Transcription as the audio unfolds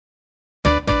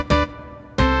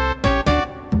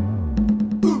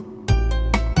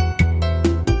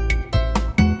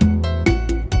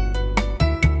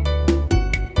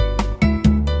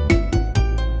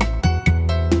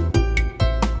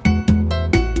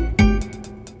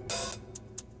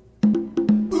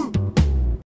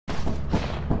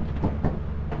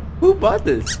bought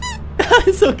this?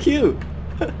 It's so cute.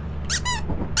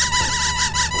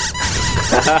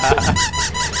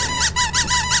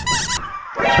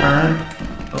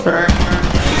 Turn.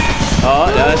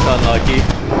 Oh, that's unlucky.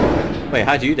 Wait,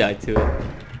 how'd you die to it?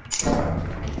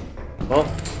 Oh.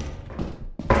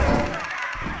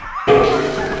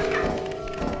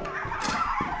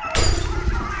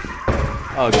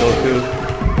 Oh, Goku.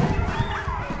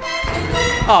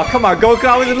 Oh, come on, Goku,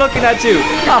 I wasn't looking at you.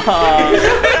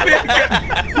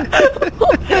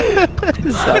 This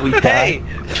is how we die.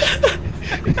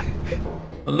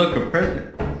 Oh, look, a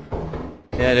present.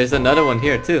 Yeah, there's another one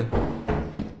here, too.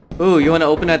 Ooh, you want to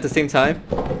open at the same time?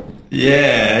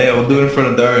 Yeah, we'll do it in front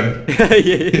of Darren.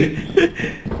 Yeah.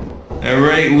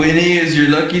 Alright, Winnie, is your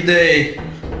lucky day.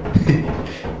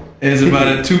 There's about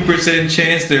a 2%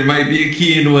 chance there might be a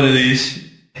key in one of these.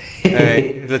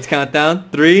 Alright, let's count down.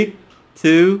 3,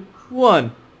 2,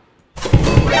 1.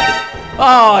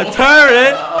 Oh, turn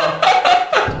it!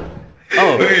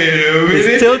 Oh,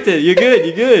 it's tilted. You're good,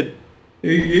 you're good.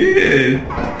 You're good.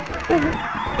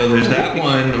 So there's that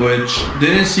one, which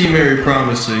didn't seem very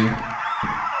promising.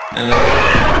 And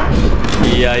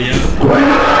Yeah.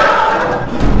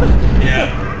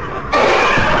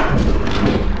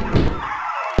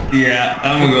 Yeah,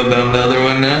 I'm gonna go down the other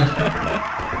one now.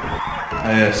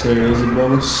 Oh yeah, sorry, it was a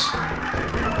bonus.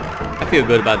 I feel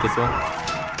good about this one.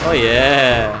 Oh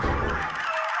yeah.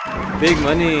 Big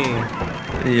money.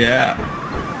 Yeah.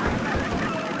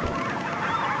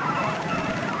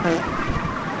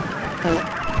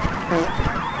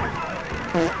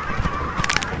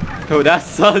 Oh, that's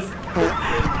sus.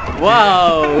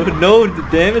 Wow, no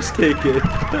damage taken.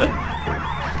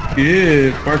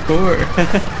 Good, parkour.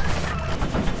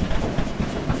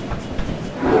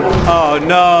 Oh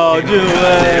no,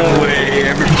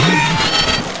 Julian.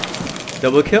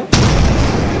 Double kill?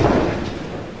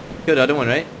 Kill the other one,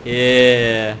 right?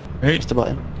 Yeah. Right, just the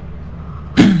button.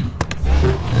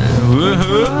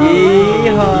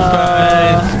 Yeehaw.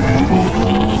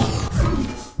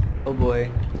 Oh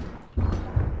boy.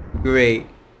 Great.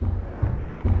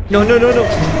 No.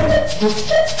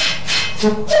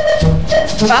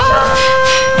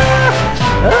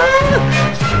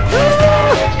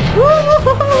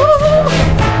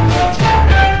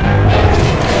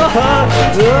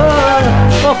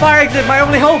 Oh, fire exit, my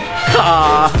only hope!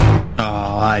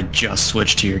 Oh, I just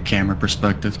switched to your camera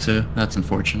perspective too. That's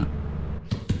unfortunate.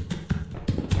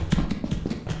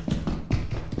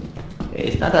 Hey,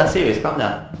 it's not that serious, calm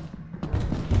down.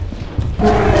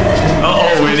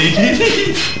 Uh-oh, Winnie.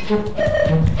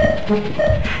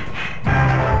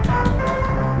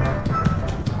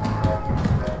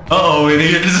 Uh-oh, Winnie,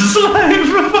 you're just a slime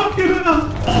for fucking hell.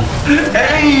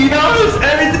 Hey, you notice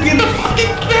everything in the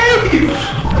fucking cave!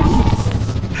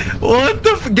 What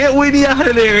the get Winnie out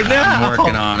of there now! I'm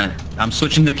working on it. I'm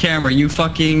switching the camera. You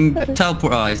fucking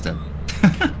teleport. Oh, he's dead.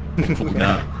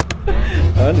 No.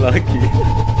 Unlucky.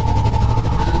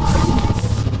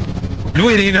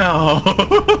 Winnie, no!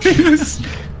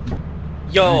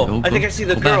 Yo, Go, I think go, I see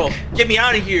the go girl. back. Get me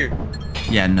out of here.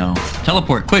 Yeah, no.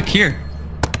 Teleport, quick, here.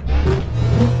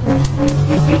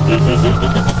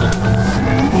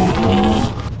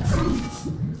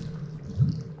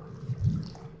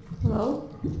 Hello?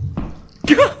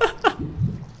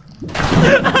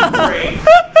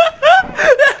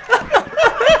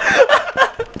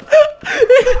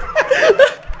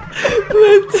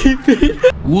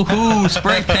 Woohoo,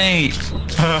 spray paint.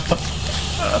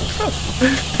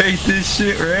 Paint this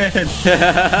shit red.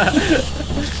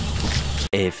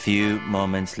 A few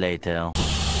moments later.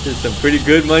 This is some pretty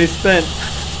good money spent.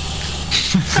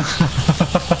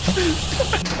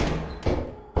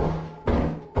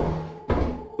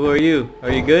 Who are you?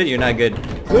 Are you good? You're not good.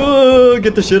 Oh,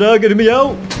 get the shit out, get me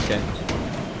out. Okay.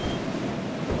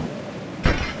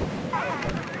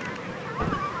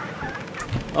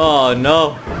 Oh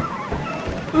no.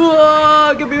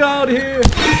 Oh, get me out of here.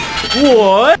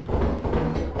 What?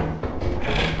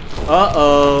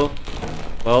 Uh-oh.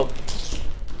 Well.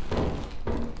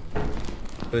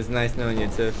 It was nice knowing you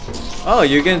too. Oh,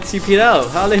 you're getting TP'd out.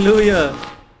 Hallelujah.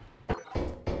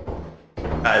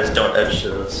 Guys, don't edge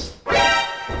this.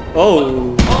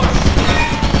 Oh.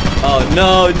 Oh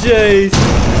no, Jace.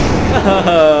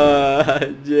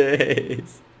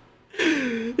 Jace.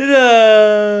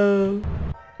 No.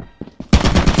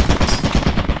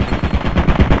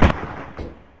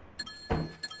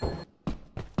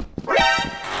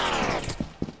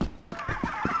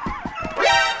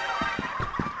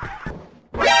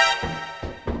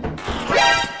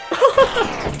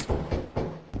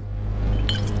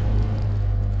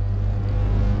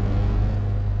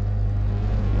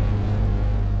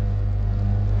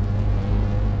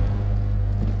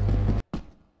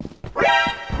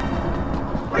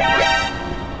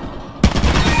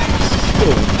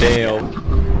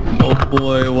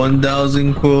 boy,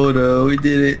 1,000 quota. We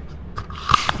did it.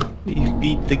 We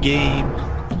beat the game.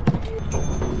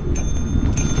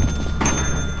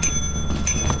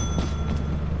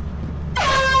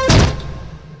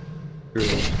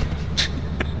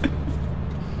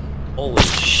 Holy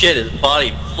shit, his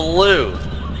body flew.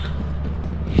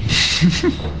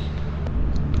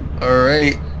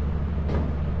 Alright.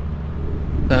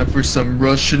 Time for some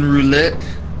Russian roulette.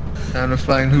 Trying to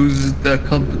find who's the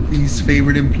company's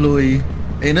favorite employee.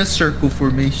 In a circle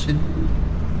formation.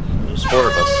 There's 4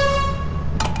 of us.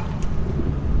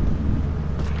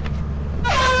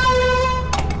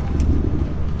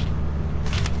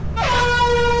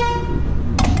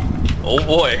 Oh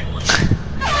boy.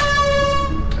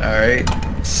 Alright.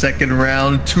 Second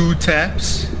round, 2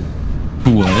 taps.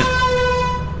 What?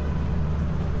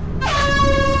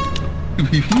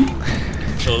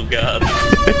 Oh god.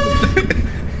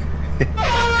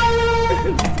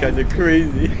 These guys are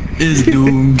crazy. Is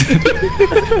doomed.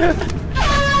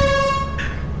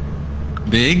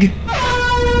 Big?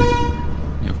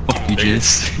 Yeah, fuck you,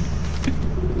 Jizz.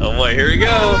 Oh boy, here we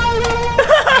go.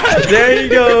 There he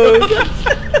goes.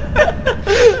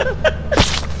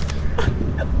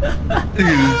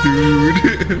 Dude.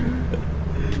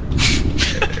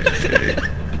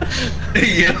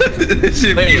 Yeah, that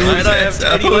shit Wait, blew why his do I have ass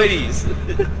tiny out. whities?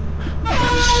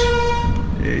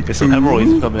 There's some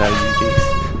hemorrhoids coming out of you, Jace.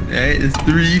 Alright, it's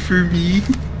 3 for me.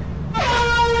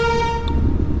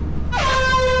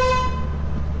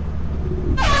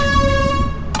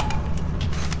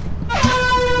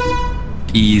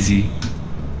 Easy.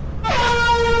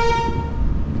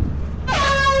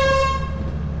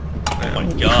 Oh my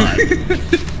god.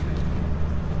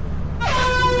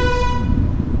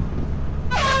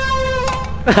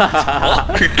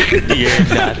 You're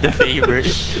not the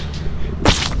favorite.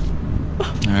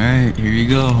 Alright, here you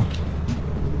go.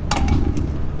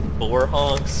 4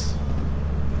 honks.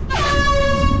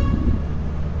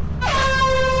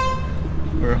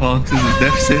 Or honks is a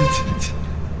death sentence.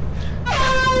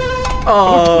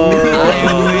 Oh.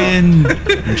 I win!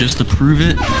 Just to prove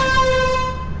it.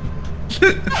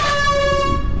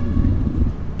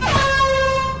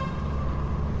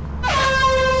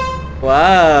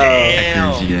 Wow.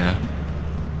 Damn. Yeah.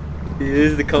 He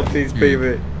is the company's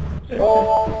favorite.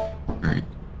 Right.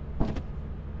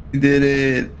 We did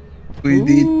it. We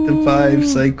beat the 5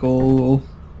 cycle.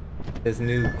 His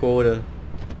new quota.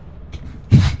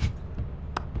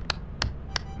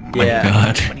 My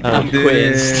god. I'm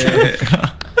quitting.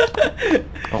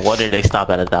 What did they stop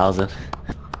at 1,000?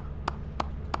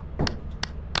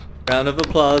 Round of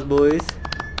applause, boys.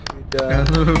 Good job.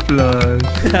 Round of applause.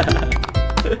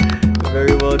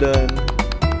 Very well done.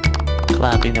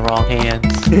 Clapping the wrong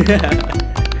hands.